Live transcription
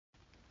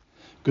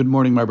Good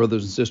morning, my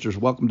brothers and sisters.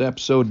 Welcome to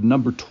episode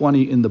number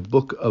 20 in the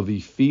book of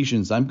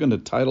Ephesians. I'm going to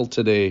title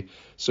today,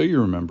 so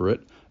you remember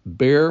it,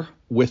 Bear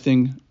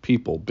Withing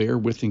People. Bear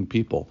Withing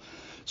People.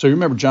 So you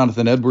remember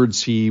Jonathan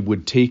Edwards, he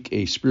would take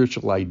a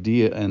spiritual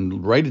idea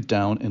and write it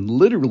down and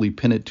literally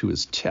pin it to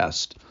his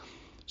chest.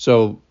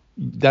 So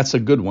that's a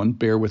good one,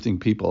 Bear Withing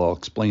People. I'll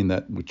explain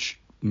that, which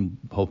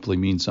hopefully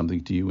means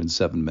something to you in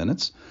 7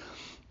 minutes.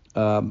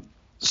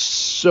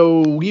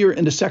 So we are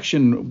in a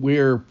section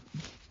where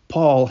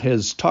Paul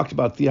has talked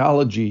about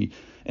theology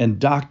and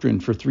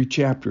doctrine for 3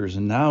 chapters,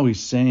 and now he's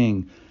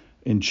saying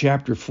in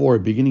chapter 4,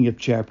 beginning of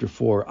chapter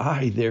 4,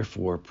 I,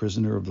 therefore,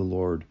 prisoner of the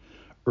Lord,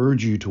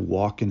 urge you to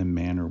walk in a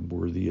manner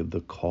worthy of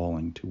the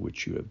calling to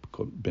which you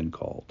have been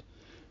called.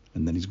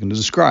 And then he's going to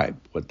describe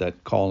what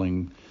that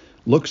calling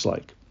looks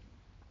like.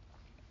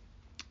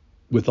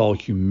 With all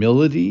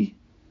humility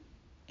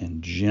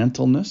and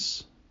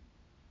gentleness,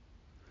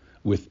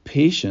 with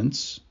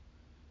patience,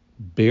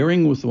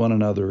 bearing with one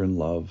another in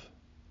love.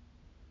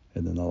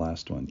 And then the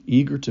last one,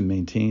 eager to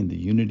maintain the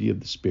unity of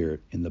the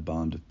Spirit in the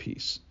bond of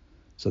peace.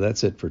 So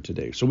that's it for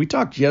today. So we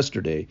talked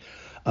yesterday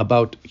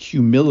about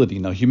humility.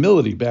 Now,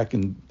 humility back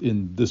in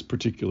this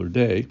particular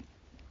day,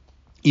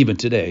 even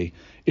today,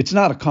 it's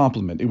not a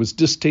compliment. It was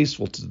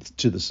distasteful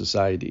to the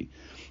society.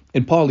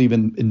 And Paul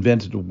even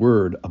invented a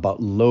word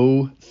about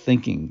low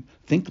thinking.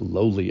 Think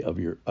lowly of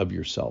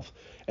yourself.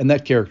 And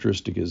that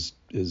characteristic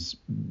is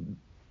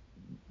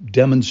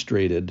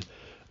demonstrated.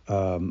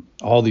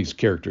 All these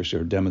characters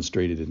are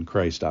demonstrated in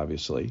Christ,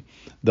 obviously.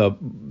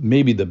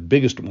 Maybe the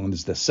biggest one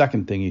is the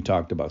second thing he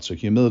talked about. So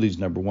humility is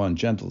number one,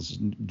 gentleness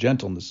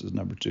is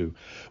number two,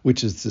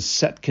 which is the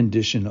set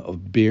condition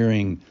of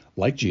bearing,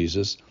 like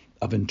Jesus,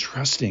 of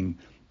entrusting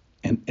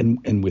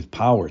and with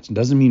power. It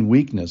doesn't mean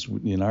weakness.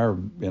 In our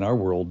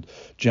world,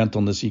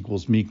 gentleness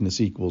equals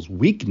meekness equals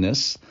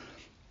weakness,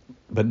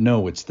 but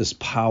no, it's this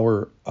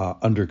power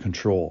under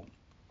control.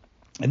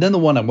 And then the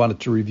one I wanted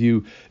to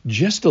review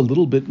just a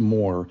little bit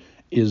more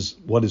is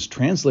what is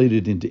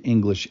translated into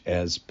English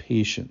as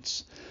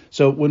patience.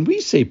 So when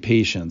we say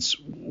patience,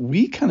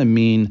 we kind of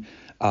mean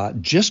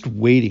just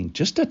waiting,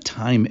 just a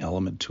time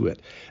element to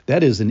it.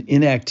 That is an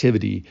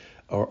inactivity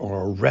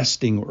or a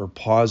resting or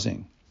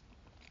pausing.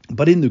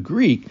 But in the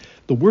Greek,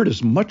 the word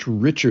is much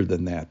richer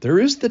than that. There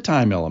is the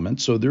time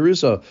element, so there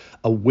is a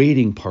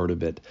waiting part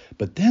of it.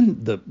 But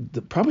then the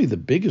probably the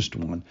biggest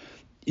one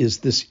is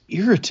this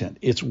irritant.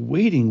 It's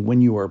waiting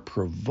when you are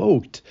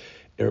provoked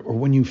or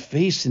when you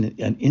face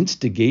an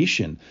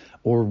instigation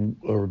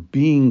or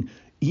being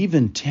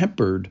even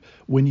tempered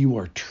when you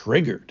are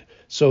triggered.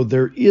 So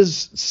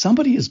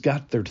somebody has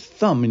got their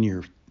thumb in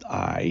your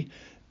eye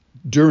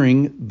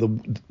during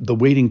the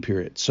waiting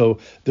period. So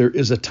there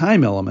is a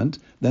time element,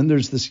 then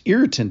there's this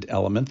irritant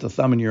element, the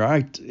thumb in your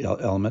eye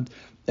element,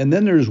 and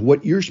then there's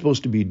what you're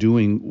supposed to be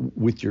doing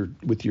with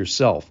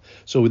yourself.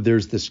 So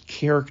there's this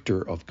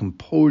character of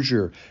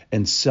composure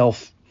and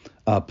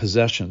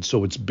self-possession.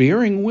 So it's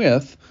bearing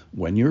with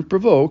when you're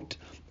provoked,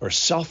 or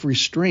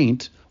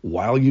self-restraint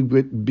while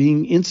you're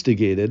being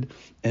instigated,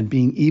 and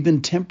being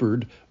even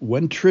tempered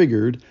when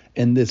triggered.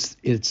 And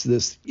it's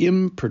this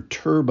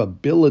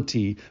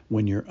imperturbability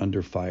when you're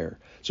under fire.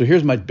 So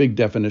here's my big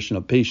definition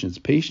of patience.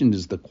 Patience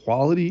is the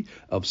quality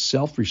of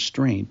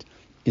self-restraint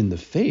in the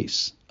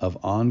face of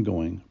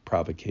ongoing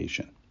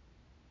provocation.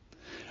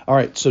 All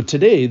right, so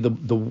today, the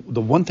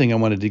one thing I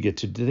wanted to get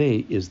to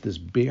today is this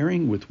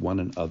bearing with one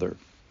another.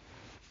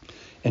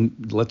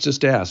 And let's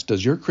just ask,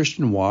 does your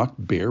Christian walk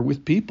bear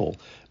with people?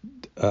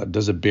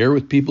 Does it bear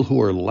with people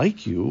who are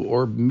like you,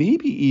 or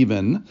maybe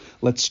even,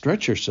 let's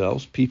stretch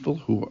ourselves, people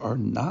who are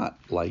not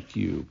like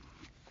you?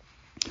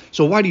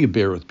 So why do you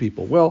bear with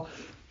people? Well,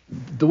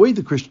 the way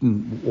the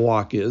Christian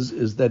walk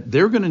is that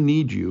they're going to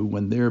need you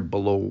when they're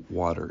below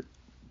water.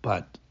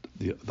 But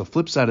the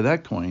flip side of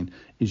that coin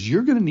is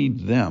you're going to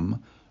need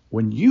them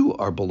when you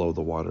are below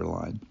the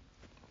waterline.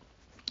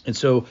 And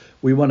so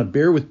we want to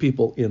bear with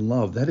people in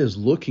love. That is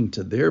looking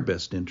to their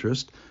best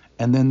interest.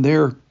 And then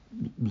they're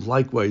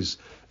likewise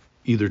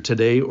either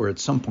today or at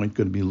some point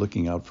going to be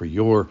looking out for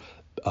your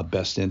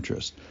best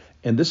interest.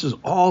 And this is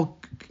all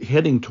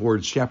heading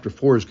towards chapter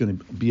 4 is going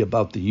to be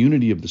about the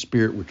unity of the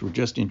Spirit, which we're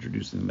just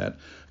introducing that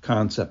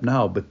concept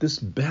now. But this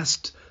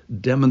best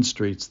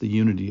demonstrates the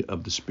unity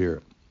of the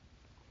Spirit.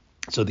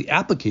 So the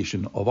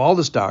application of all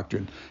this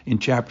doctrine in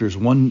chapters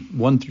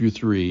 1 through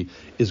 3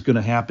 is going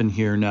to happen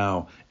here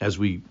now as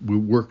we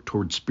work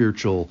towards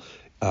spiritual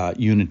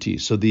unity.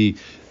 So the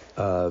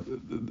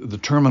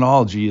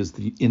terminology is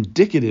the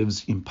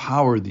indicatives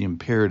empower the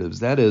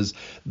imperatives. That is,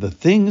 the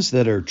things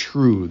that are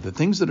true. The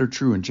things that are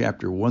true in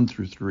chapter 1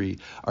 through 3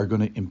 are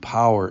going to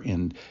empower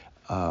in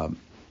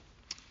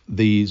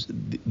these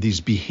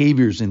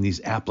behaviors and these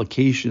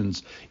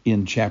applications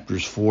in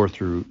chapters 4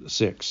 through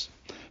 6.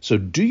 So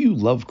do you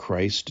love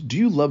Christ? Do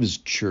you love his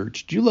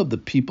church? Do you love the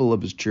people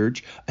of his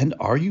church? And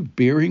are you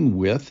bearing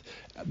with,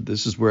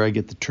 this is where I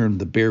get the term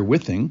the bear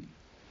withing,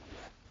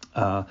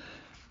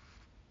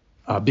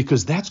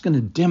 because that's going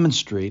to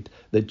demonstrate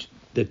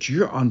that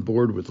you're on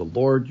board with the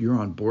Lord, you're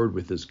on board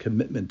with his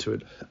commitment to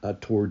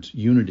it, towards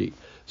unity.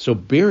 So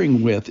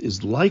bearing with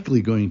is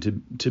likely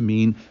going to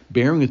mean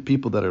bearing with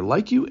people that are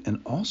like you,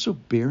 and also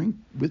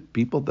bearing with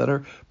people that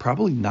are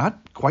probably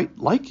not quite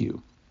like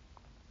you.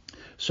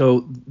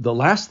 So the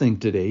last thing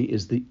today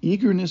is the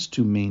eagerness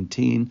to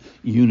maintain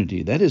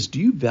unity. That is, do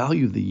you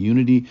value the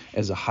unity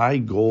as a high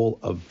goal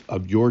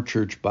of your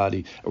church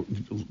body?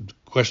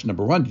 Question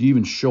number one, do you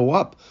even show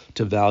up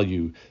to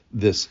value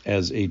this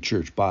as a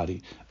church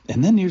body?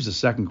 And then here's the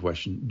second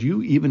question. Do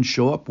you even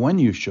show up when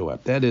you show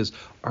up? That is,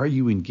 are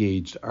you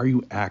engaged? Are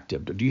you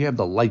active? Do you have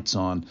the lights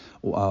on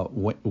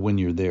when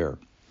you're there?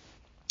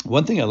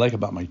 One thing I like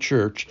about my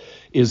church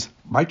is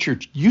my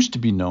church used to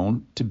be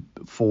known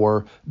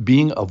for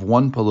being of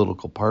one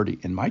political party,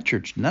 and my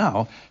church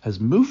now has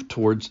moved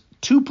towards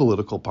two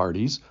political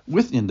parties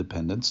with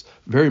independents,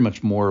 very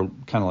much more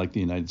kind of like the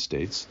United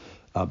States,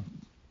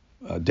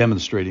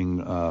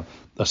 demonstrating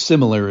a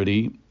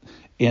similarity.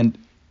 And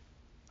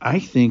I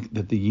think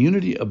that the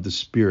unity of the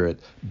Spirit,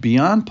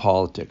 beyond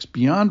politics,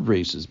 beyond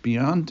races,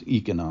 beyond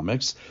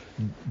economics,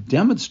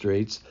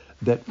 demonstrates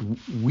that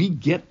we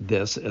get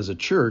this as a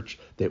church,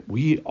 that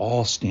we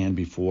all stand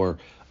before,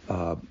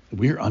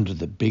 we're under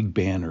the big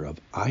banner of,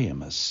 I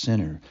am a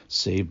sinner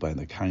saved by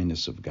the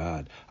kindness of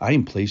God. I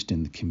am placed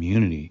in the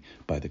community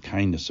by the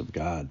kindness of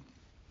God.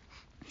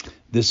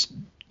 This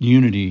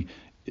unity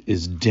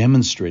is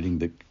demonstrating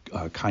the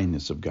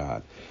kindness of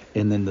God.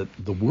 And then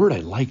the word I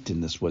liked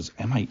in this was,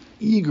 am I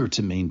eager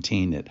to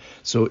maintain it?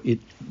 So it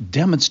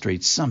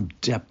demonstrates some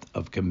depth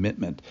of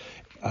commitment.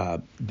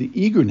 The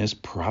eagerness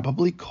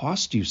probably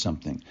cost you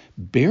something.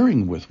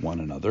 Bearing with one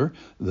another,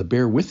 the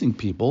bear withing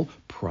people,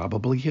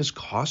 probably has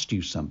cost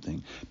you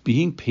something.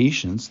 Being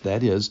patient,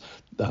 that is,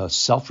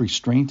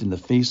 self-restraint in the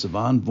face of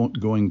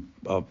ongoing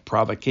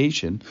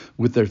provocation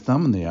with their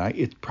thumb in the eye,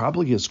 it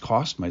probably has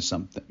cost me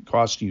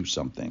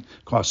something.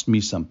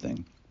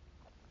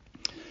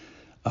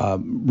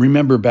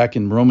 Remember back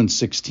in Romans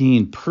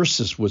 16,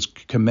 Persis was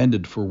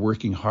commended for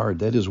working hard.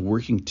 That is,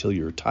 working till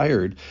you're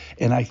tired.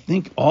 And I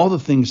think all the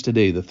things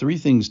today, the three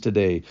things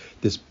today,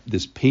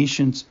 this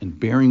patience and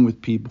bearing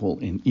with people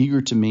and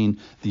eager to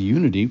maintain the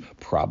unity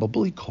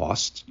probably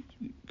costs.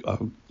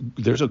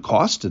 There's a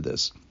cost to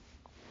this.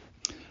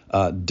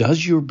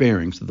 Does your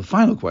bearing, so the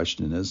final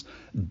question is,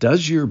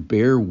 does your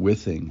bear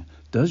withing,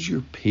 does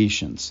your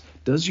patience,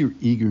 does your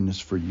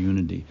eagerness for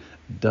unity,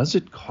 does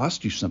it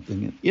cost you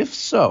something? And if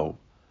so,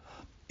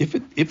 if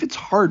it's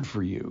hard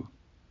for you,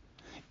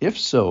 if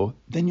so,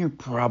 then you're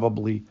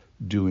probably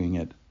doing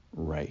it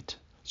right.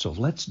 So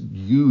let's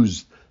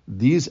use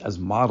these as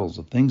models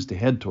of things to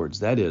head towards.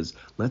 That is,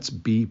 let's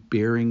be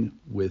bearing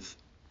with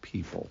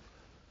people.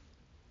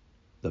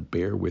 The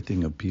bear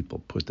withing of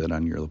people. Put that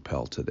on your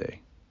lapel today.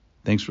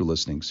 Thanks for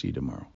listening. See you tomorrow.